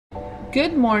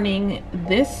Good morning.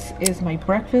 This is my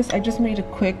breakfast. I just made a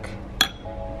quick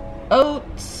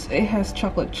oats. It has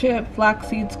chocolate chip, flax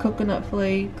seeds, coconut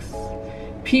flakes,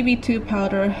 PB2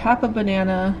 powder, half a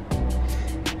banana,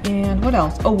 and what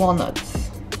else? Oh, walnuts,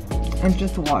 and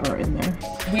just water in there.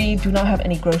 We do not have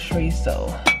any groceries,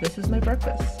 so this is my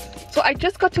breakfast. So I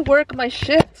just got to work. My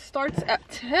shift starts at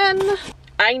 10.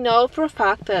 I know for a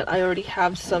fact that I already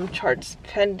have some charts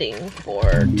pending for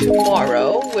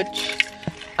tomorrow, which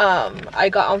I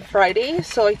got on Friday.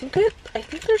 So I think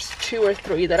there's 2 or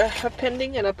 3 that I have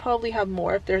pending, and I probably have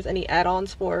more if there's any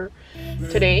add-ons for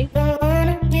today.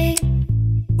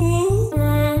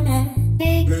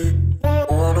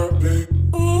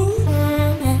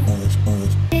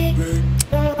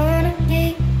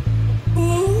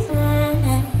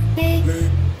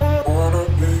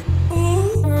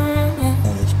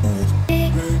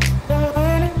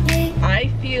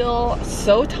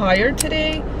 So tired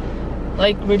today,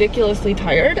 like ridiculously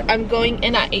tired. I'm going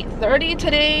in at 8:30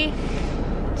 today,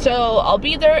 so I'll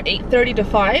be there 8:30 to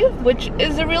 5, which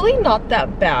is really not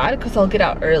that bad because I'll get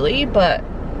out early, but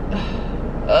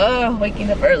waking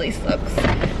up early sucks.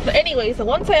 But anyways, so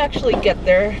once I actually get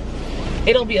there,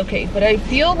 it'll be okay. But I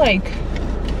feel like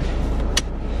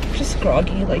just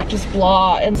groggy, like just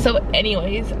blah. And so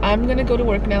anyways, I'm gonna go to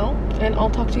work now and I'll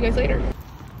talk to you guys later.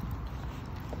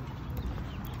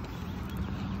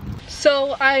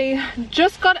 So I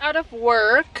just got out of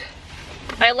work.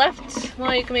 I left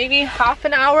like maybe half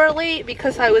an hour late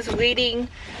because I was waiting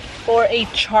for a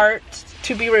chart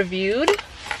to be reviewed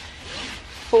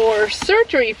for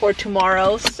surgery for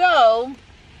tomorrow. So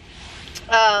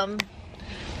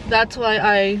that's why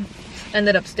I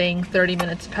ended up staying 30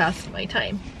 minutes past my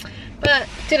time, but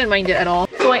didn't mind it at all.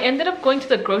 So I ended up going to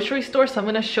the grocery store, so I'm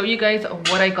gonna show you guys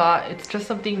what I got. It's just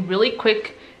something really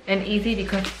quick and easy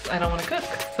because I don't want to cook,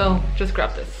 so just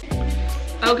grab this.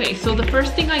 Okay, so the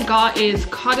first thing I got is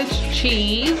cottage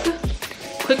cheese,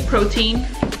 quick protein,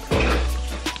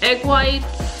 egg whites,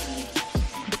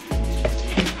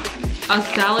 a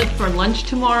salad for lunch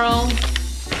tomorrow,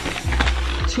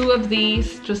 2 of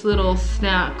these, just little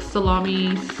snacks,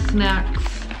 salami snacks,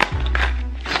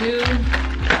 2.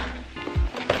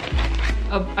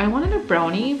 I wanted a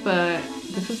brownie, but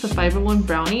this is the Fiber One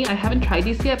brownie. I haven't tried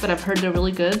these yet, but I've heard they're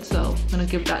really good, so I'm gonna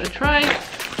give that a try.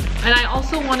 And I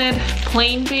also wanted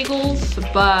plain bagels,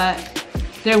 but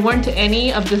there weren't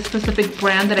any of this specific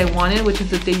brand that I wanted, which is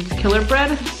the Dave's Killer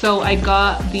Bread. So I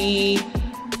got the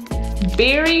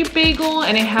berry bagel,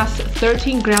 and it has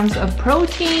 13 grams of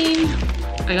protein.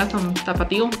 I got some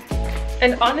tapatio.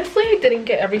 And honestly, I didn't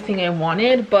get everything I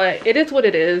wanted, but it is what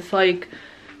it is. Like,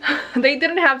 they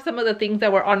didn't have some of the things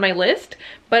that were on my list,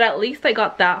 but at least I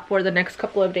got that for the next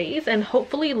couple of days. And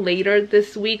hopefully later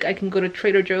this week I can go to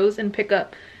Trader Joe's and pick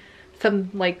up some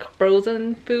like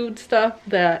frozen food stuff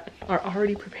that are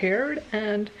already prepared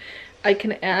and I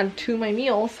can add to my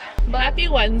meals. But happy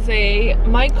Wednesday.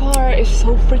 My car is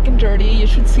so freaking dirty. You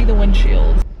should see the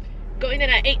windshield. Going in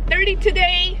at 8:30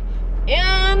 today,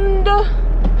 and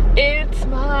it's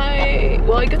my,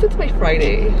 well, I guess it's my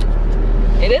Friday.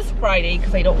 It is Friday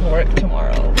because I don't work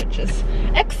tomorrow, which is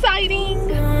exciting.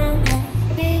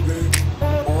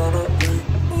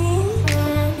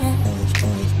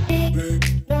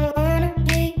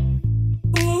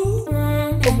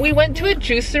 We went to a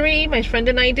juicery, my friend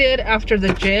and I did, after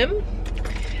the gym.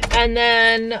 And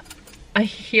then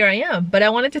here I am. But I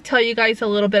wanted to tell you guys a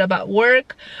little bit about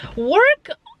work. Work,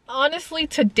 honestly,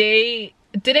 today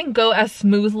didn't go as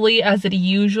smoothly as it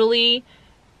usually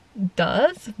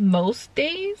does most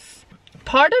days.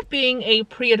 Part of being a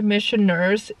pre-admission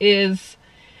nurse is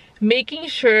making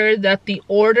sure that the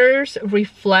orders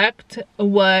reflect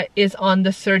what is on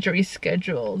the surgery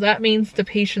schedule. That means the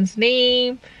patient's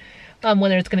name,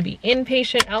 whether it's going to be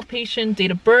inpatient, outpatient,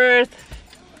 date of birth,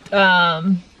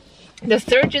 the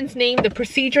surgeon's name, the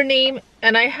procedure name.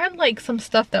 And I had like some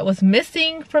stuff that was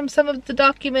missing from some of the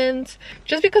documents,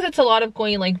 just because it's a lot of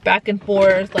going like back and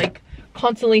forth, like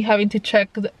constantly having to check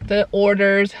the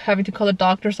orders, having to call the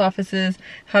doctor's offices,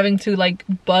 having to like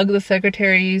bug the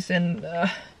secretaries, and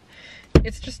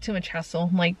it's just too much hassle.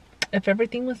 Like, if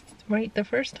everything was right the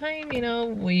first time, you know,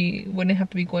 we wouldn't have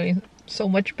to be going so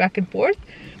much back and forth.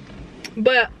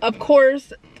 But of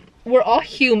course, we're all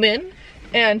human,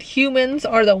 and humans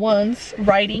are the ones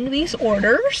writing these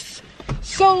orders.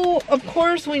 So of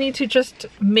course we need to just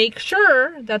make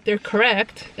sure that they're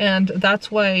correct, and that's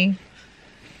why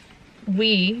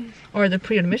we are the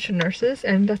pre-admission nurses,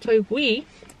 and that's why we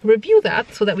review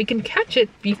that so that we can catch it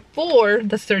before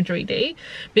the surgery day,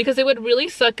 because it would really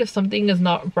suck if something is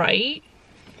not right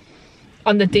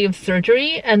on the day of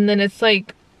surgery and then it's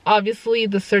like obviously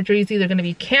the surgery is either going to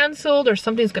be canceled or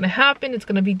something's going to happen, it's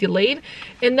going to be delayed,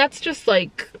 and that's just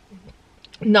like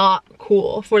not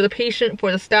cool for the patient,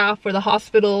 for the staff, for the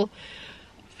hospital,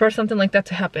 for something like that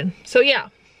to happen. So yeah,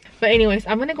 but anyways,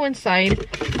 I'm gonna go inside.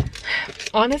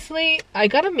 Honestly, I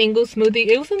got a mango smoothie.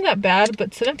 It wasn't that bad,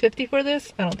 but $7.50 for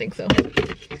this? I don't think so.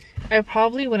 I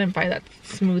probably wouldn't buy that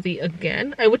smoothie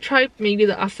again. I would try maybe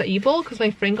the acai bowl because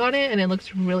my friend got it and it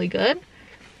looks really good.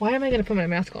 Why am I gonna put my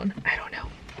mask on? I don't know.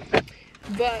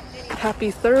 But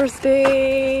happy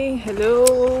Thursday.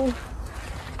 Hello.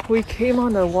 We came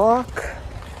on a walk.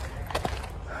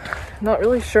 Not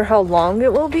really sure how long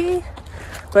it will be,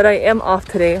 but I am off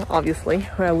today, obviously,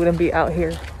 or I wouldn't be out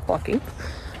here walking.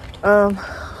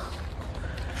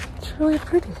 It's really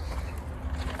pretty.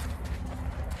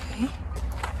 Okay.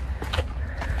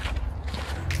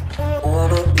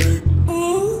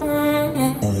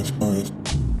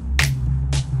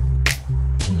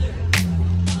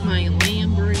 My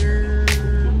lamb burger.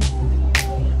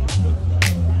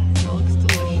 That looks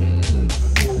delicious.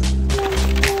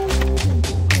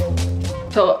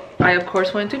 So I of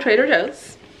course went to Trader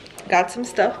Joe's, got some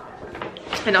stuff,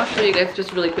 and I'll show you guys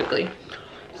just really quickly.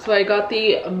 So I got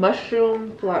the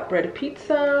mushroom flatbread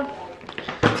pizza,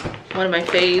 one of my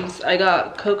faves. I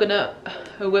got coconut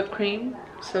whipped cream,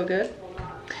 so good.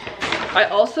 I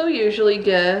also usually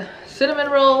get cinnamon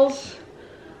rolls,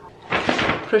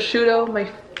 prosciutto, my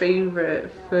favorite,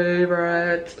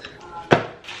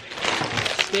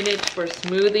 spinach for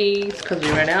smoothies because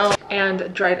we ran out,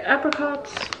 and dried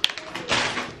apricots.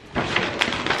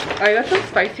 I got some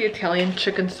spicy Italian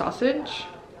chicken sausage,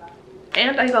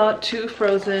 and I got 2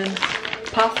 frozen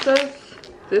pastas.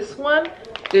 This one,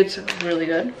 it's really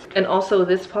good, and also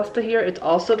this pasta here, it's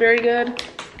also very good.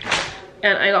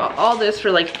 And I got all this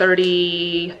for like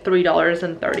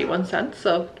 $33.31,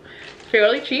 so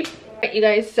fairly cheap. Alright, you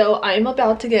guys, so I'm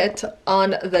about to get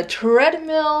on the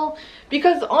treadmill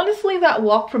because honestly that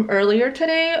walk from earlier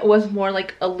today was more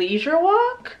like a leisure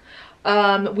walk.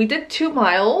 We did 2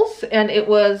 miles and it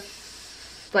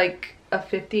was like a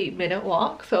 50-minute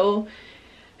walk, so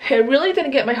it really didn't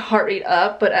get my heart rate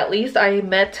up, but at least I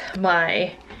met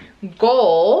my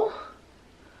goal.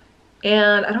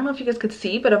 And I don't know if you guys could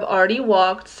see, but I've already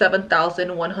walked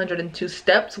 7,102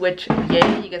 steps, which,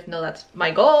 yay, you guys know that's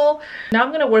my goal. Now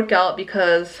I'm gonna work out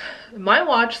because my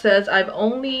watch says I've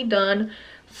only done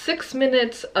 6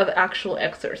 minutes of actual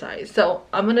exercise. So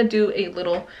I'm gonna do a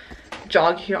little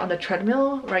jog here on the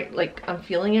treadmill, right? Like I'm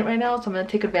feeling it right now. So I'm gonna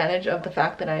take advantage of the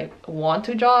fact that I want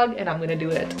to jog, and I'm gonna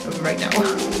do it right now.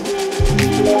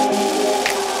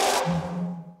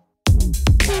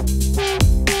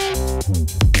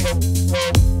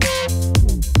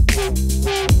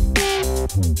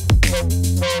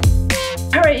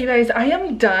 Alright, you guys, I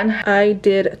am done. I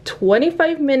did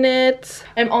 25 minutes.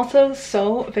 I'm also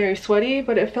so very sweaty,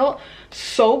 but it felt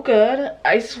so good.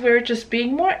 I swear, just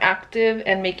being more active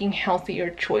and making healthier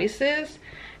choices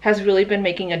has really been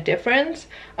making a difference.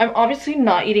 I'm obviously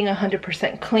not eating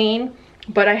 100% clean,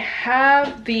 but I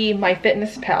have the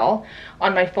MyFitnessPal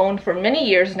on my phone for many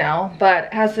years now. But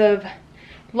as of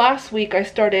last week, I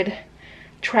started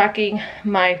tracking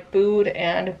my food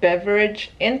and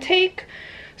beverage intake.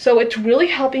 So it's really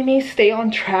helping me stay on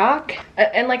track.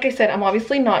 And like I said, I'm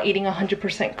obviously not eating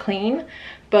 100% clean,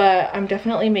 but I'm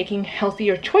definitely making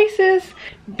healthier choices.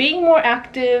 Being more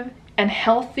active and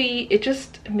healthy, it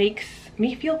just makes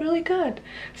me feel really good.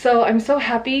 So I'm so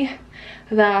happy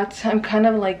that I'm kind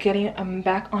of like I'm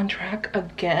back on track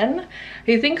again.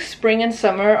 I think spring and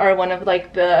summer are one of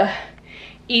like the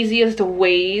easiest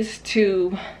ways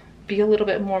to be a little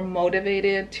bit more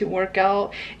motivated to work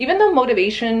out, even though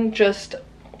motivation just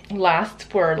lasts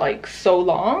for like so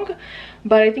long.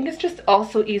 But I think it's just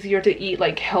also easier to eat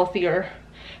like healthier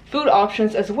food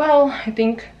options as well. I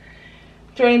think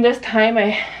during this time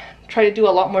I try to do a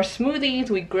lot more smoothies,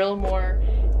 we grill more.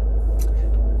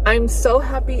 I'm so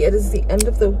happy it is the end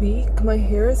of the week. My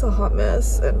hair is a hot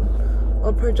mess and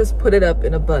I'll probably just put it up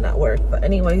in a bun at work. But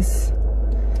anyways,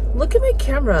 look at my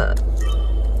camera.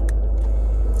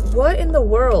 What in the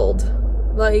world?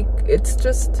 Like, it's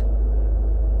just,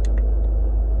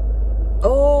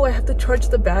 oh, I have to charge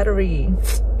the battery.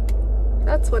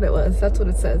 That's what it was. That's what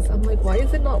it says. I'm like, why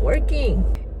is it not working?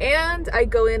 And I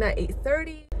go in at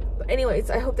 8:30. But anyways,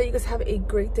 I hope that you guys have a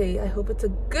great day. I hope it's a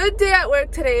good day at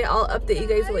work today. I'll update you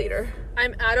guys later.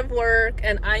 I'm out of work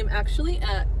and I'm actually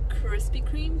at Krispy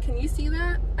Kreme. Can you see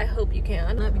that? I hope you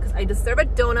can, because I deserve a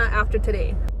donut after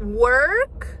today.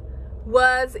 Work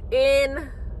was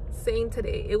insane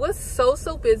today. It was so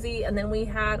busy, and then we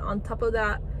had on top of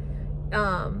that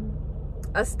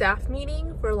a staff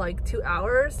meeting for like 2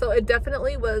 hours, so it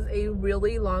definitely was a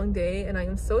really long day and I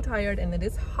am so tired and it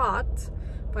is hot,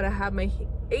 but I have my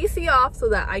AC off so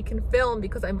that I can film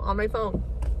because I'm on my phone.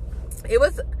 It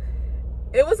was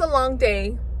a long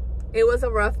day, it was a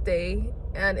rough day,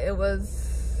 and it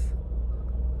was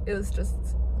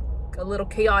just a little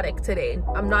chaotic today,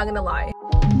 I'm not gonna lie.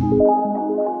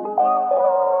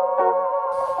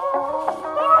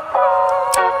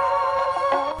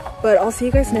 But I'll see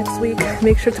you guys next week.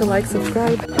 Make sure to like,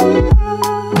 subscribe.